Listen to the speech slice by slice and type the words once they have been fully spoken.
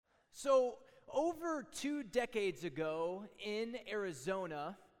So, over 2 decades ago in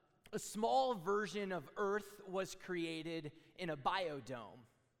Arizona, a small version of Earth was created in a biodome.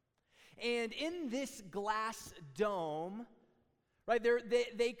 And in this glass dome, right,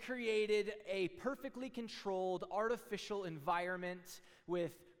 they created a perfectly controlled artificial environment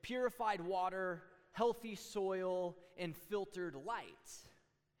with purified water, healthy soil, and filtered light.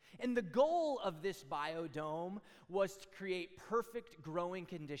 And the goal of this biodome was to create perfect growing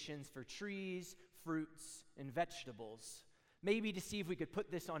conditions for trees, fruits, and vegetables. Maybe to see if we could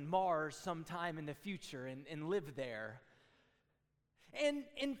put this on Mars sometime in the future and live there.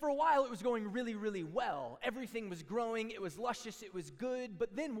 And for a while, it was going really, really well. Everything was growing, it was luscious, it was good.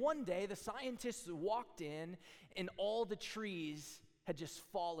 But then one day, the scientists walked in, and all the trees had just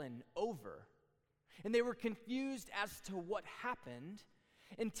fallen over. And they were confused as to what happened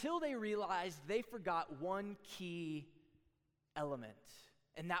until they realized they forgot one key element,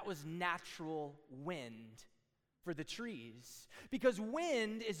 and that was natural wind for the trees. Because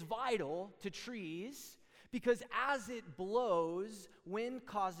wind is vital to trees, because as it blows, wind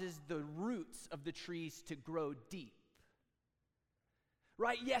causes the roots of the trees to grow deep.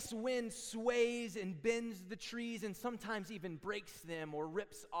 Right? Yes, wind sways and bends the trees and sometimes even breaks them or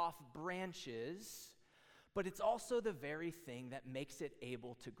rips off branches, but it's also the very thing that makes it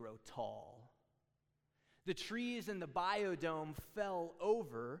able to grow tall. The trees in the biodome fell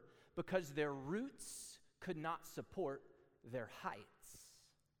over because their roots could not support their heights.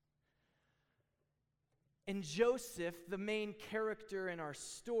 And Joseph, the main character in our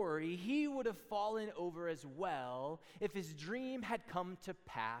story, he would have fallen over as well if his dream had come to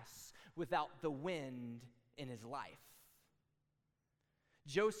pass without the wind in his life.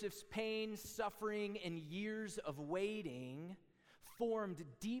 Joseph's pain, suffering, and years of waiting formed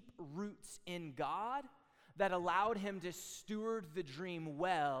deep roots in God that allowed him to steward the dream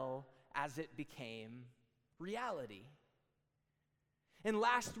well as it became reality. And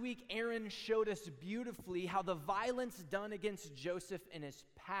last week, Aaron showed us beautifully how the violence done against Joseph in his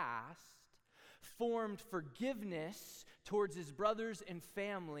past formed forgiveness towards his brothers and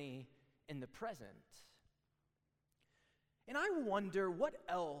family in the present. And I wonder, what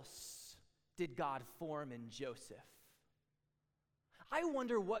else did God form in Joseph? I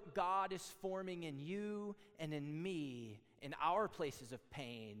wonder what God is forming in you and in me in our places of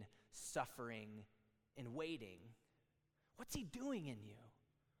pain, suffering, and waiting. What's he doing in you?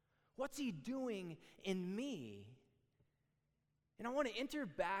 What's he doing in me? And I want to enter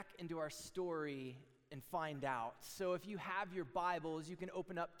back into our story and find out. So if you have your Bibles, you can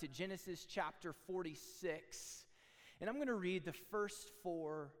open up to Genesis chapter 46. And I'm going to read the first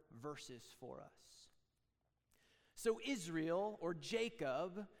 4 verses for us. So Israel, or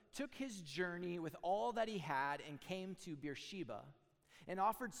Jacob, took his journey with all that he had and came to Beersheba and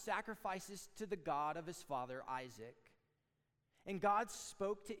offered sacrifices to the God of his father Isaac. And God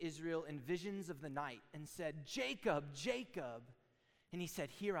spoke to Israel in visions of the night and said, "Jacob, Jacob." And he said,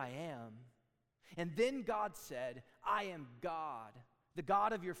 "Here I am." And then God said, "I am God, the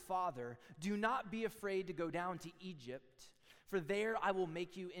God of your father. Do not be afraid to go down to Egypt, for there I will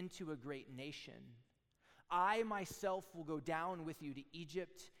make you into a great nation. I myself will go down with you to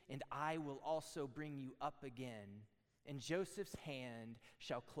Egypt, and I will also bring you up again, and Joseph's hand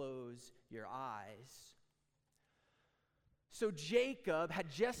shall close your eyes." So Jacob had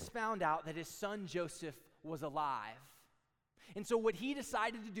just found out that his son Joseph was alive. And so what he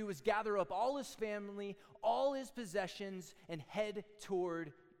decided to do was gather up all his family, all his possessions, and head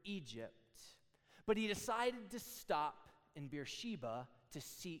toward Egypt. But he decided to stop in Beersheba to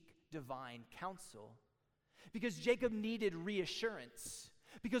seek divine counsel, because Jacob needed reassurance.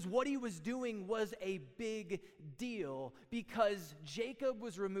 Because what he was doing was a big deal, because Jacob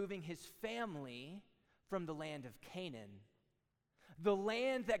was removing his family from the land of Canaan. The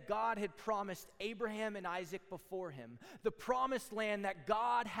land that God had promised Abraham and Isaac before him. The promised land that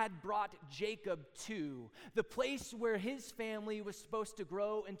God had brought Jacob to. The place where his family was supposed to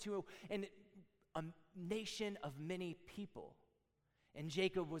grow into a nation of many people. And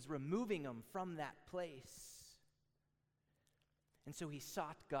Jacob was removing them from that place. And so he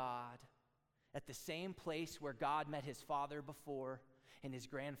sought God at the same place where God met his father before and his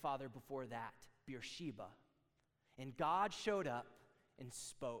grandfather before that, Beersheba. And God showed up and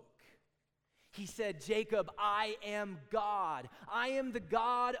spoke. He said, "Jacob, I am God. I am the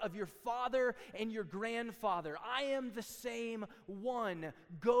God of your father and your grandfather. I am the same one.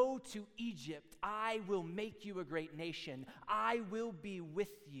 Go to Egypt. I will make you a great nation. I will be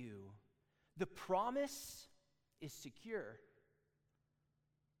with you." The promise is secure.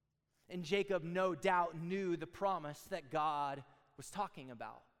 And Jacob no doubt knew the promise that God was talking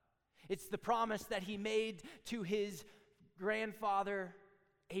about. It's the promise that he made to his grandfather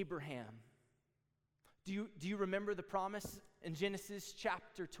Abraham. Do you remember the promise in Genesis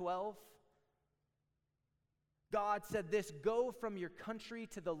chapter 12? God said this, "Go from your country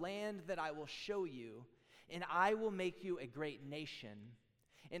to the land that I will show you, and I will make you a great nation,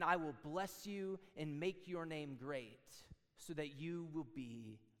 and I will bless you and make your name great, so that you will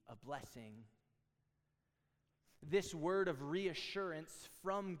be a blessing." This word of reassurance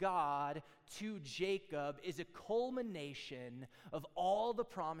from God to Jacob is a culmination of all the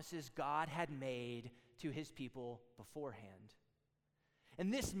promises God had made to his people beforehand.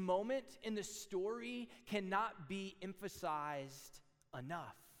 And this moment in the story cannot be emphasized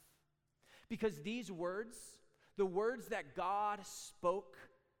enough. Because these words, the words that God spoke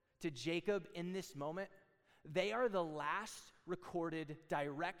to Jacob in this moment, they are the last recorded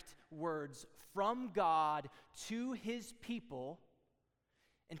direct words from God to his people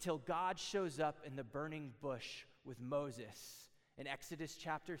until God shows up in the burning bush with Moses in Exodus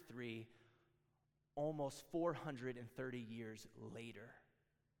chapter 3, almost 430 years later.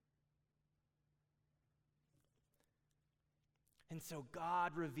 And so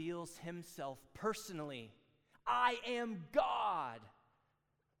God reveals himself personally. "I am God,"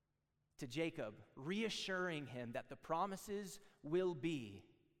 to Jacob, reassuring him that the promises will be.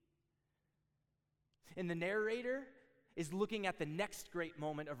 And the narrator is looking at the next great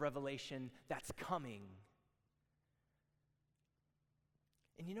moment of revelation that's coming.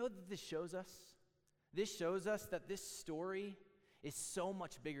 And you know what this shows us? This shows us that this story is so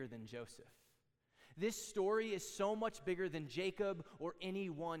much bigger than Joseph. This story is so much bigger than Jacob or any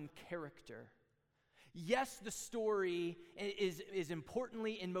one character. Yes, the story is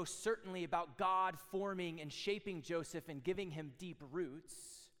importantly and most certainly about God forming and shaping Joseph and giving him deep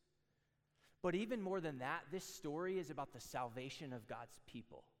roots. But even more than that, this story is about the salvation of God's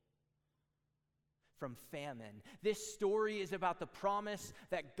people from famine. This story is about the promise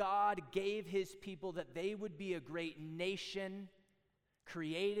that God gave his people that they would be a great nation,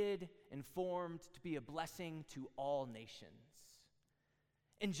 created and formed to be a blessing to all nations.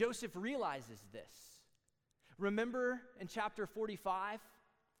 And Joseph realizes this. Remember in chapter 45,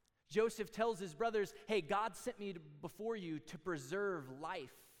 Joseph tells his brothers, "Hey, God sent me before you to preserve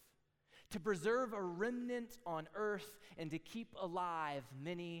life, to preserve a remnant on earth, and to keep alive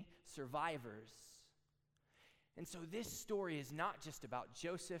many survivors." And so this story is not just about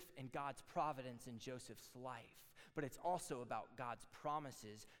Joseph and God's providence in Joseph's life, but it's also about God's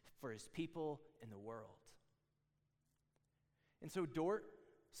promises for his people in the world. And so Dort,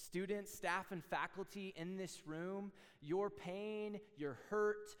 students, staff, and faculty in this room, your pain, your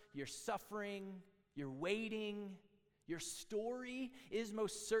hurt, your suffering, your waiting, your story is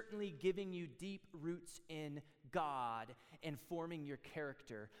most certainly giving you deep roots in God and forming your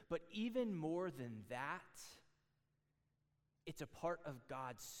character. But even more than that, it's a part of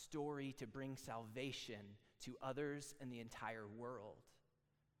God's story to bring salvation to others in the entire world.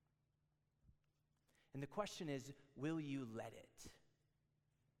 And the question is, will you let it?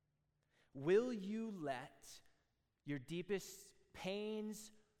 Will you let your deepest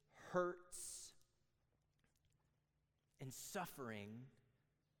pains, hurts, and suffering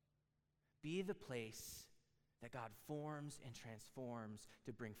be the place that God forms and transforms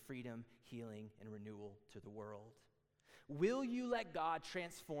to bring freedom, healing, and renewal to the world? Will you let God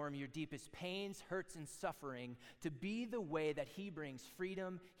transform your deepest pains, hurts, and suffering to be the way that he brings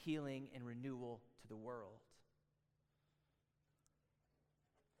freedom, healing, and renewal to the world?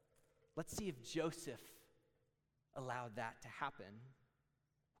 Let's see if Joseph allowed that to happen.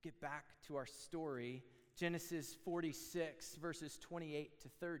 Get back to our story, Genesis 46, verses 28 to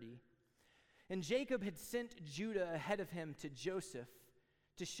 30. And Jacob had sent Judah ahead of him to Joseph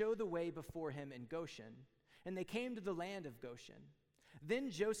to show the way before him in Goshen. And they came to the land of Goshen. Then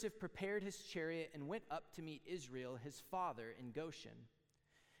Joseph prepared his chariot and went up to meet Israel, his father, in Goshen.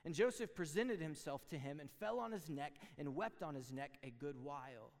 And Joseph presented himself to him and fell on his neck and wept on his neck a good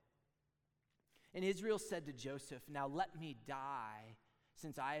while. And Israel said to Joseph, "Now let me die,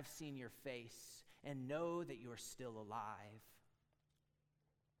 since I have seen your face, and know that you are still alive."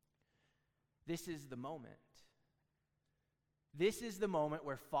 This is the moment. This is the moment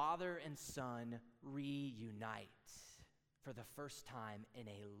where father and son reunite for the first time in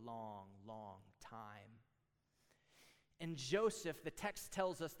a long, long time. And Joseph, the text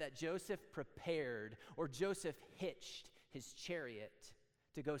tells us that Joseph prepared, or Joseph hitched his chariot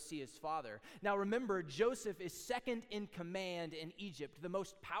to go see his father. Now remember, Joseph is second in command in Egypt, the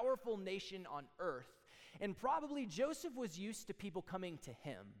most powerful nation on earth. And probably Joseph was used to people coming to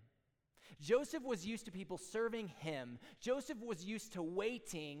him. Joseph was used to people serving him. Joseph was used to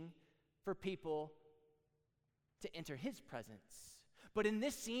waiting for people to enter his presence. But in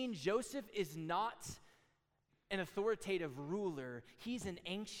this scene, Joseph is not an authoritative ruler. He's an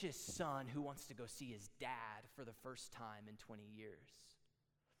anxious son who wants to go see his dad for the first time in 20 years.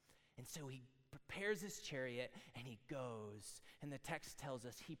 And so he prepares his chariot and he goes. And the text tells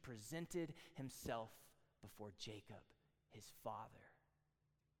us he presented himself before Jacob, his father.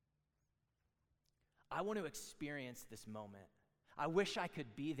 I want to experience this moment. I wish I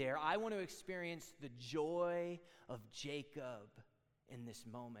could be there. I want to experience the joy of Jacob in this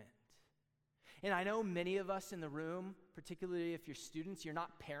moment. And I know many of us in the room, particularly if you're students, you're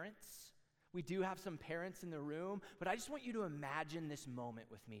not parents. We do have some parents in the room, but I just want you to imagine this moment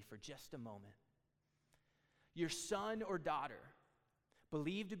with me for just a moment. Your son or daughter,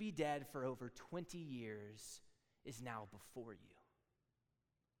 believed to be dead for over 20 years, is now before you.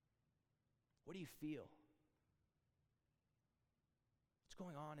 What do you feel? What's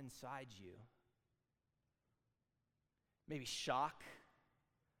going on inside you? Maybe shock,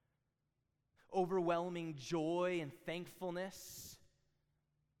 overwhelming joy and thankfulness.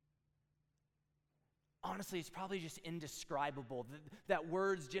 Honestly, it's probably just indescribable, that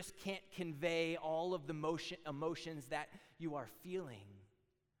words just can't convey all of the emotions that you are feeling.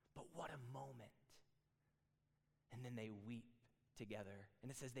 But what a moment. And then they weep together.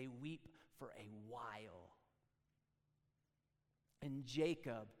 And it says they weep for a while. And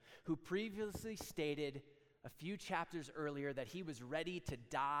Jacob, who previously stated a few chapters earlier that he was ready to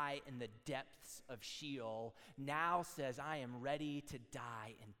die in the depths of Sheol, now says, I am ready to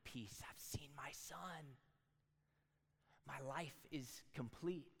die in peace. I've seen my son. My life is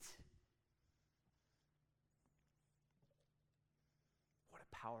complete. What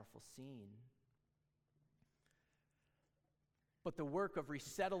a powerful scene. But the work of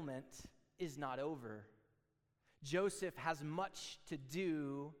resettlement is not over. Joseph has much to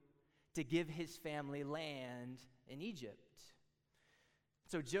do to give his family land in Egypt.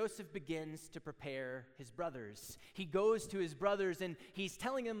 So Joseph begins to prepare his brothers. He goes to his brothers and he's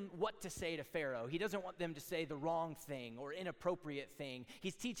telling them what to say to Pharaoh. He doesn't want them to say the wrong thing or inappropriate thing.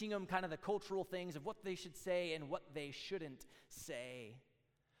 He's teaching them kind of the cultural things of what they should say and what they shouldn't say.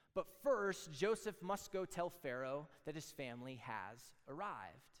 But first, Joseph must go tell Pharaoh that his family has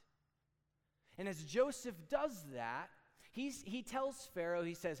arrived. And as Joseph does that, he tells Pharaoh,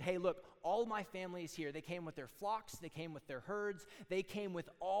 he says, hey, look, all my family is here. They came with their flocks, they came with their herds, they came with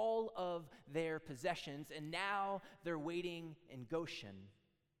all of their possessions, and now they're waiting in Goshen.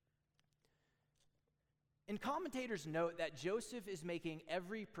 And commentators note that Joseph is making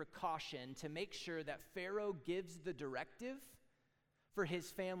every precaution to make sure that Pharaoh gives the directive for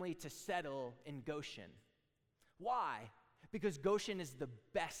his family to settle in Goshen. Why? Because Goshen is the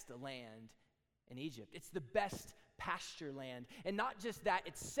best land in Egypt. It's the best pasture land. And not just that,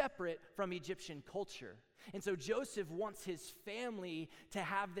 it's separate from Egyptian culture. And so Joseph wants his family to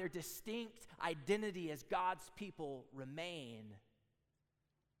have their distinct identity as God's people remain.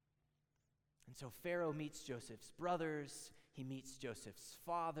 And so Pharaoh meets Joseph's brothers, he meets Joseph's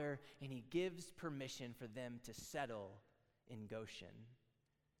father, and he gives permission for them to settle in Goshen.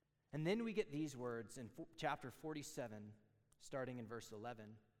 And then we get these words in chapter 47, starting in verse 11.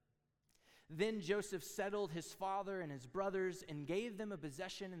 Then Joseph settled his father and his brothers and gave them a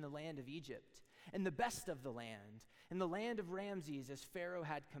possession in the land of Egypt, and the best of the land, in the land of Ramses, as Pharaoh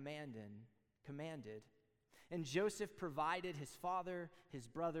had commanded. And Joseph provided his father, his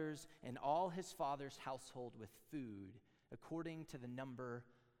brothers, and all his father's household with food, according to the number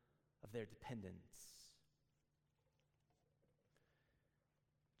of their dependents.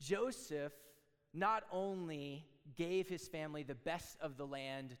 Joseph not only gave his family the best of the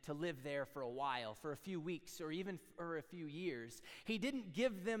land to live there for a while, for a few weeks, or even for a few years. He didn't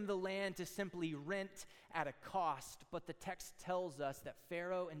give them the land to simply rent at a cost, but the text tells us that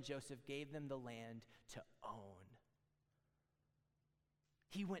Pharaoh and Joseph gave them the land to own.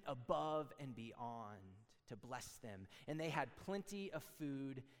 He went above and beyond to bless them, and they had plenty of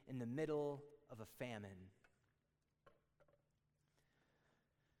food in the middle of a famine.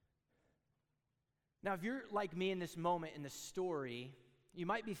 Now, if you're like me in this moment in the story, you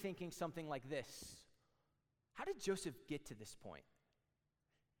might be thinking something like this. How did Joseph get to this point?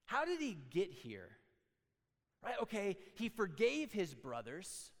 How did he get here? Right? Okay, he forgave his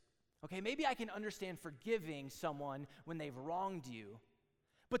brothers. Okay, maybe I can understand forgiving someone when they've wronged you.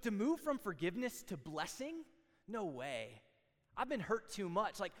 But to move from forgiveness to blessing? No way. I've been hurt too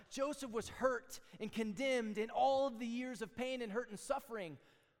much. Like Joseph was hurt and condemned in all of the years of pain and hurt and suffering.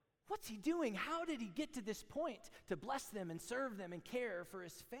 What's he doing? How did he get to this point to bless them and serve them and care for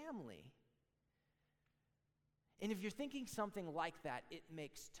his family? And if you're thinking something like that, it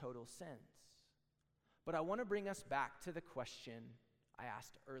makes total sense. But I want to bring us back to the question I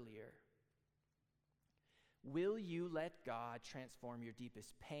asked earlier. Will you let God transform your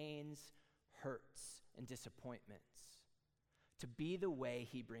deepest pains, hurts, and disappointments to be the way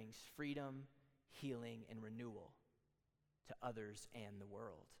he brings freedom, healing, and renewal to others and the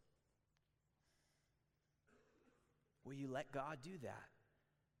world? Will you let God do that?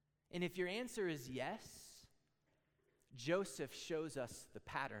 And if your answer is yes, Joseph shows us the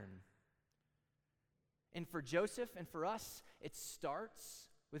pattern. And for Joseph and for us, it starts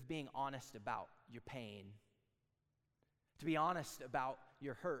with being honest about your pain, to be honest about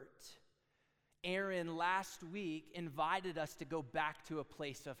your hurt. Aaron last week invited us to go back to a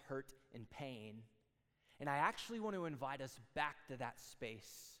place of hurt and pain. And I actually want to invite us back to that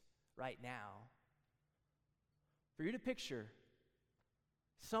space right now. For you to picture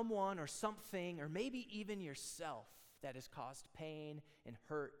someone or something, or maybe even yourself, that has caused pain and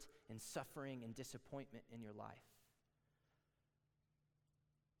hurt and suffering and disappointment in your life.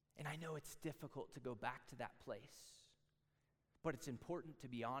 And I know it's difficult to go back to that place, but it's important to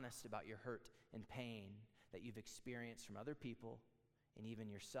be honest about your hurt and pain that you've experienced from other people and even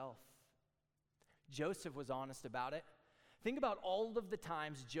yourself. Joseph was honest about it. Think about all of the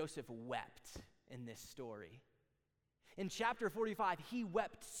times Joseph wept in this story. In chapter 45, he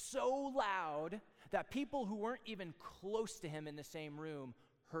wept so loud that people who weren't even close to him in the same room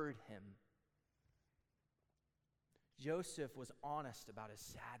heard him. Joseph was honest about his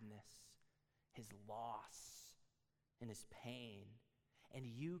sadness, his loss, and his pain, and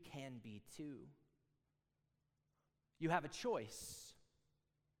you can be too. You have a choice.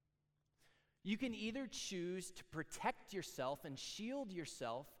 You can either choose to protect yourself and shield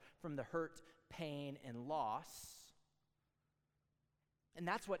yourself from the hurt, pain, and loss, and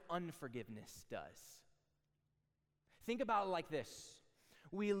that's what unforgiveness does. Think about it like this.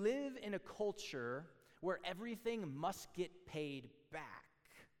 We live in a culture where everything must get paid back.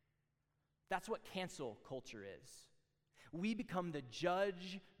 That's what cancel culture is. We become the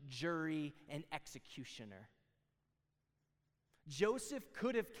judge, jury, and executioner. Joseph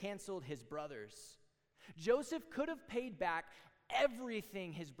could have canceled his brothers. Joseph could have paid back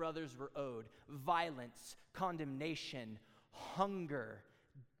everything his brothers were owed: violence, condemnation, hunger,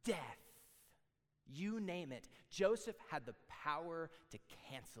 death. You name it. Joseph had the power to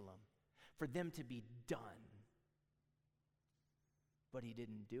cancel them, for them to be done. But he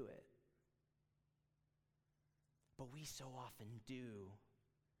didn't do it. But we so often do.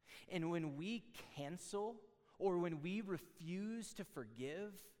 And when we cancel, or when we refuse to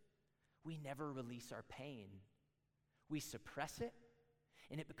forgive, we never release our pain. We suppress it,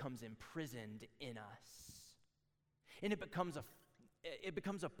 and it becomes imprisoned in us. And it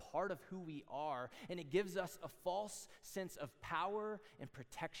becomes a part of who we are, and it gives us a false sense of power and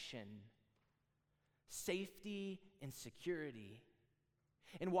protection, safety and security.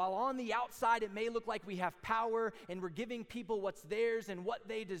 And while on the outside it may look like we have power and we're giving people what's theirs and what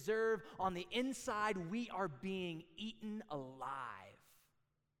they deserve, on the inside we are being eaten alive.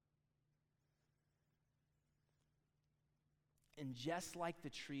 And just like the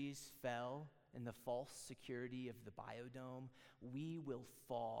trees fell in the false security of the biodome, we will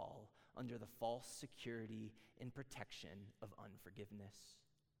fall under the false security and protection of unforgiveness.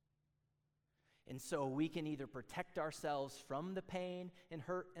 And so we can either protect ourselves from the pain and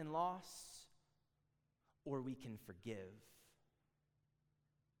hurt and loss, or we can forgive.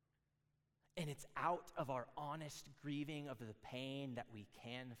 And it's out of our honest grieving of the pain that we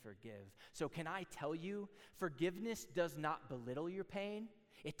can forgive. So can I tell you, forgiveness does not belittle your pain.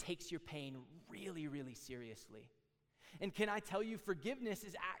 It takes your pain really, really seriously. And can I tell you, forgiveness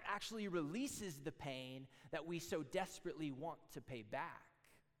actually releases the pain that we so desperately want to pay back.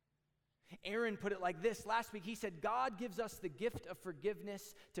 Aaron put it like this last week. He said, God gives us the gift of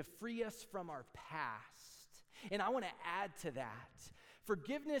forgiveness to free us from our past. And I want to add to that.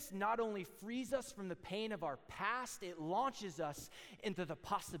 Forgiveness not only frees us from the pain of our past, it launches us into the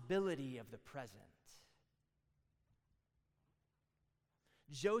possibility of the present.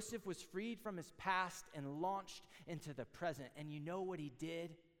 Joseph was freed from his past and launched into the present. And you know what he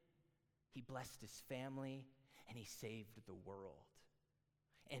did? He blessed his family and he saved the world.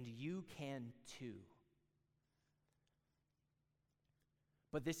 And you can too.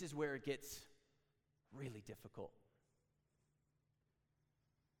 But this is where it gets really difficult.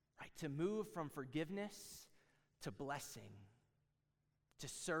 Right? To move from forgiveness to blessing, to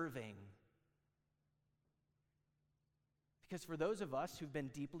serving. Because for those of us who've been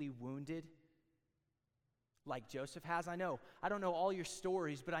deeply wounded, like Joseph has, I don't know all your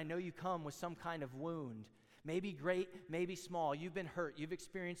stories, but I know you come with some kind of wound. Maybe great, maybe small. You've been hurt. You've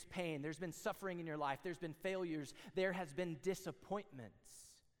experienced pain. There's been suffering in your life. There's been failures. There has been disappointments.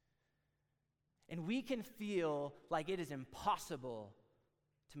 And we can feel like it is impossible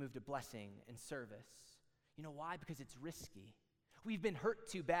to move to blessing and service. You know why? Because it's risky. We've been hurt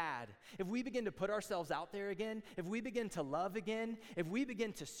too bad. If we begin to put ourselves out there again, if we begin to love again, if we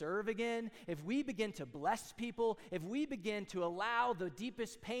begin to serve again, if we begin to bless people, if we begin to allow the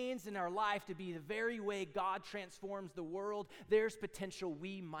deepest pains in our life to be the very way God transforms the world, there's potential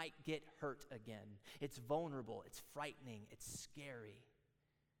we might get hurt again. It's vulnerable, it's frightening, it's scary.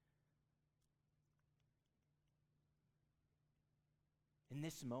 In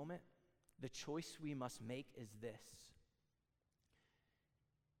this moment, the choice we must make is this.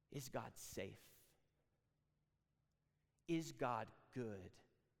 Is God safe? Is God good?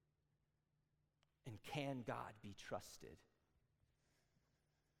 And can God be trusted?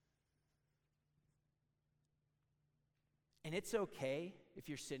 And it's okay if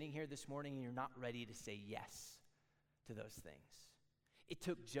you're sitting here this morning and you're not ready to say yes to those things. It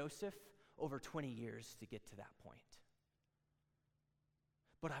took Joseph over 20 years to get to that point.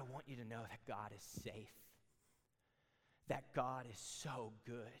 But I want you to know that God is safe, that God is so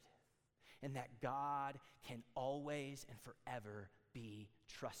good, and that God can always and forever be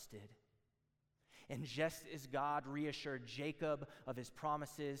trusted. And just as God reassured Jacob of his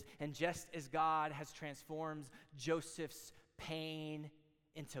promises, and just as God has transformed Joseph's pain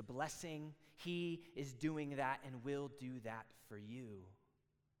into blessing, he is doing that and will do that for you.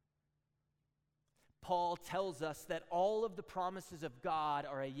 Paul tells us that all of the promises of God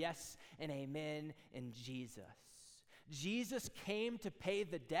are a yes and amen in Jesus. Jesus came to pay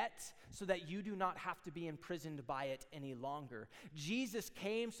the debt so that you do not have to be imprisoned by it any longer. Jesus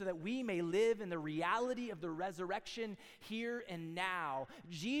came so that we may live in the reality of the resurrection here and now.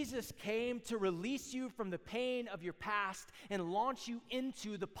 Jesus came to release you from the pain of your past and launch you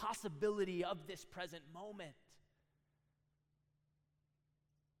into the possibility of this present moment.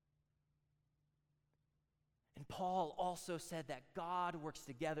 And Paul also said that God works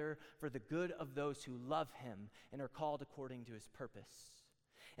together for the good of those who love him and are called according to his purpose.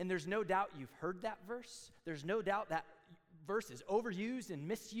 And there's no doubt you've heard that verse. There's no doubt that verse is overused and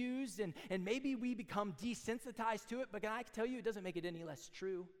misused, and maybe we become desensitized to it, but can I tell you, it doesn't make it any less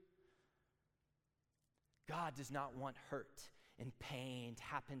true. God does not want hurt and pain to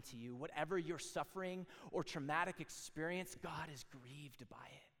happen to you. Whatever your suffering or traumatic experience, God is grieved by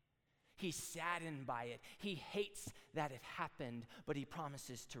it. He's saddened by it. He hates that it happened, but he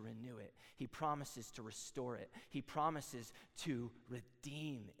promises to renew it. He promises to restore it. He promises to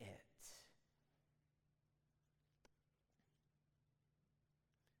redeem it.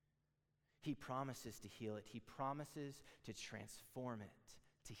 He promises to heal it. He promises to transform it,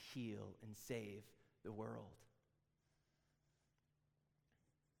 to heal and save the world.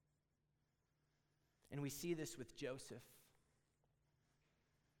 And we see this with Joseph.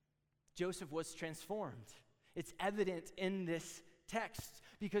 Joseph was transformed. It's evident in this text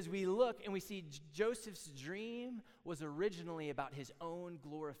because we look and we see Joseph's dream was originally about his own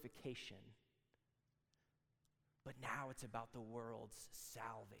glorification. But now it's about the world's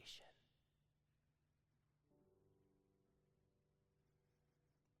salvation.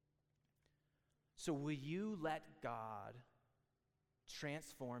 So will you let God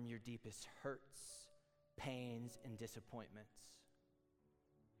transform your deepest hurts, pains, and disappointments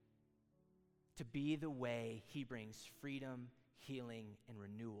to be the way he brings freedom, healing, and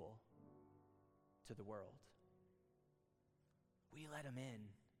renewal to the world? Will you let him in?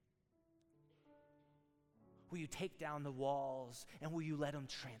 Will you take down the walls and will you let him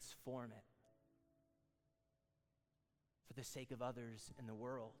transform it for the sake of others in the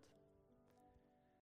world?